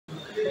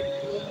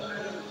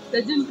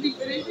Surgeon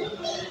preparation,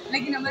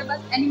 लेकिन हमारे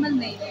पास animal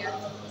नहीं है।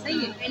 सही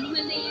है,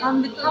 एनिमल नहीं है,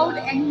 हम विदाउट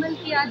एनिमल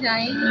के आ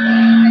जाएंगे।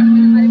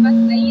 एनिमल हमारे पास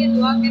नहीं है,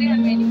 दुआ करें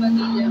हमें एनिमल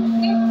मिल जाए।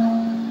 ओके,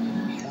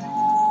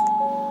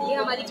 ये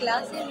हमारी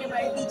क्लास है, ये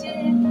हमारे टीचर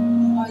है,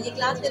 और ये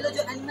क्लास फेलो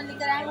जो एनिमल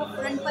लेकर आए वो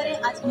फ्रंट पर है।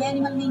 आज मैं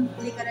एनिमल नहीं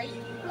लेकर आई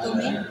तो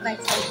मैं बैक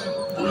साइड पर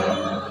हूँ।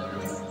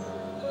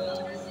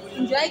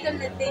 एंजॉय कर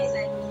लेते हैं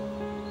लाइफ।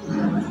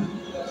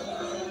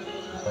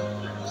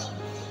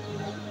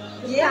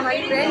 ये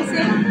हमारी फ्रेंड्स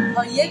हैं,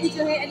 और ये भी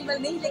जो है एनिमल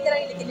नहीं लेकर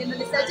आई, लेकिन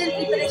इन्होंने सर्जन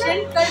प्रिपरेशन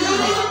कर ली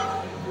है।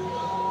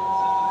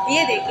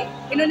 ये देखिए,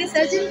 इन्होंने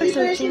surgeon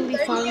searching we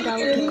found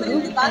out a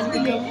group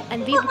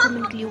and we become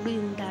included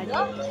in that.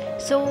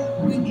 So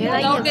here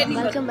I am.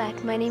 Welcome back.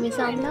 My name is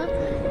Amna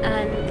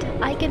and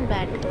I can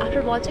bet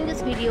after watching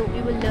this video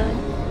you will learn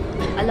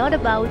a lot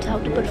about how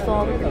to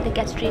perform the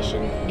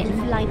castration in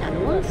feline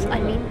animals,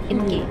 I mean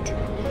in cat.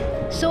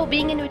 So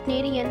being a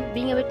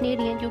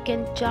veterinarian you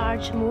can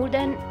charge more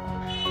than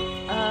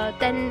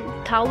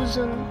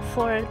 10,000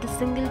 for the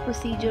single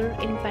procedure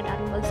in pet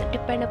animals. It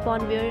depends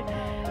upon where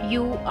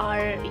you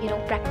are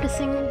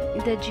practicing.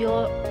 The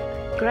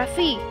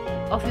geography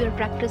of your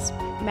practice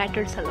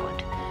matters a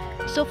lot.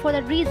 So for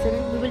that reason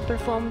we will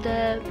perform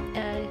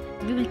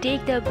we will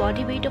take the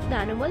body weight of the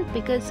animal,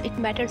 because it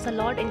matters a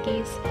lot in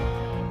case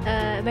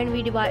when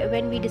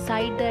we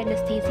decide the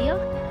anesthesia.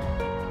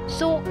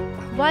 So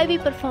why we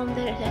perform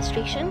the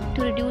castration?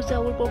 To reduce the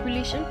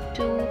overpopulation,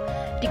 to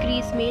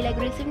decrease male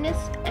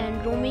aggressiveness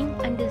and roaming,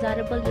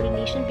 undesirable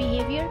urination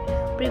behavior,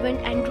 prevent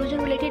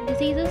androgen-related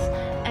diseases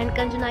and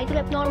congenital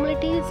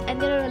abnormalities,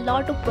 and there are a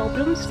lot of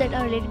problems that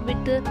are related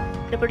with the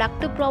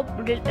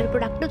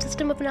reproductive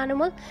system of an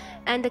animal,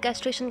 and the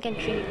castration can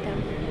treat them.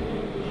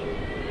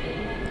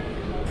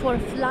 For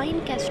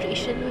feline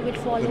castration we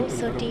will follow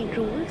certain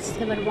rules.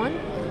 Number 1,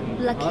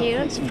 pluck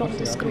hairs from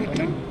the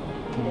scrotum.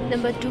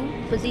 Number 2,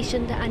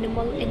 position the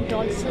animal in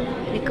dorsal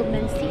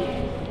recumbency.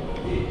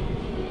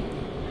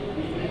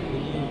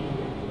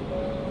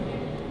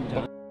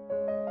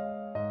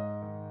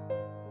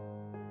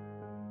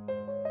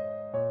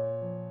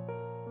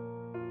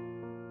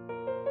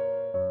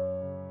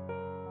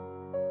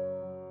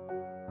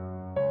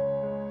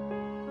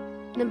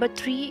 Number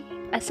 3,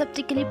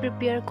 aseptically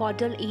prepare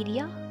caudal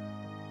area.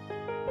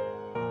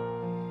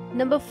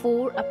 Number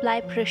 4,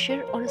 apply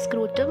pressure on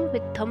scrotum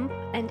with thumb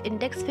and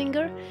index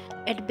finger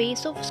at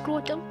base of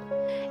scrotum.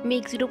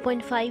 Make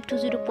 0.5 to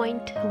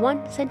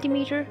 0.1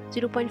 cm,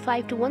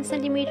 0.5 to 1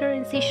 cm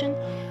incision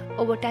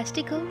over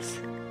testicles.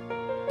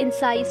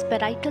 Incise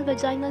parietal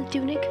vaginal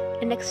tunic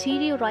and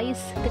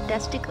exteriorize the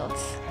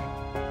testicles.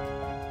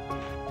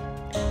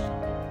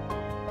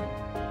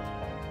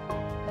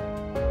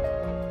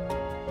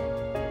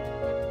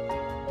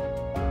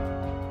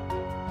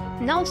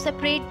 Now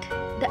separate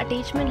the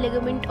attachment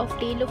ligament of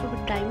tail of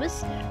epididymal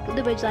to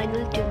the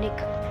vaginal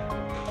tunic.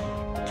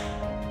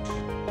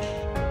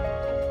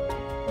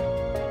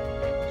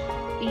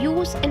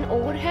 Use an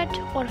overhead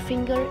or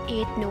finger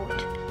 8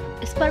 knot.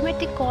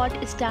 Spermatic cord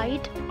is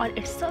tied on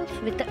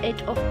itself with the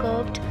edge of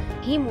curved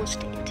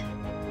hemostat.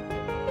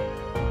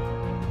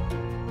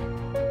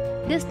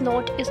 This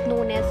knot is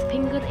known as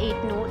finger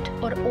 8 knot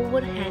or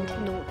overhand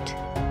knot.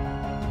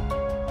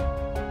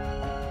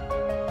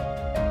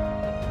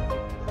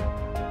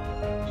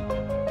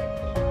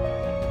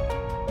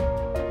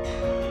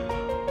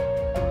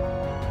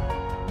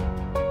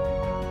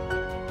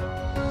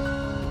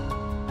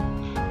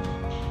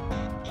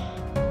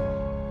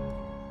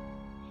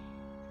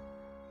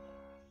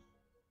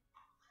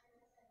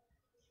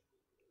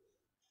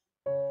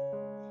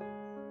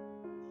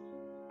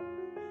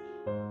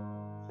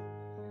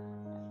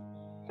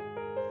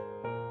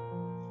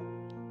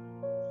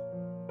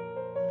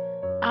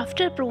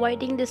 After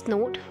providing this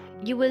knot,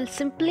 you will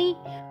simply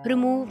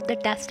remove the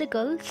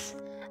testicles,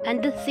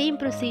 and the same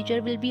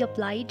procedure will be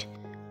applied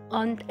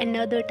on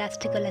another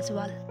testicle as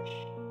well.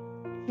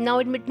 Now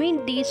in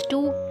between these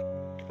two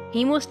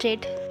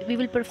hemostat we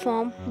will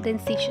perform the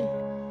incision,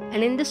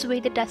 and in this way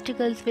the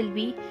testicles will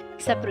be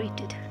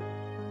separated.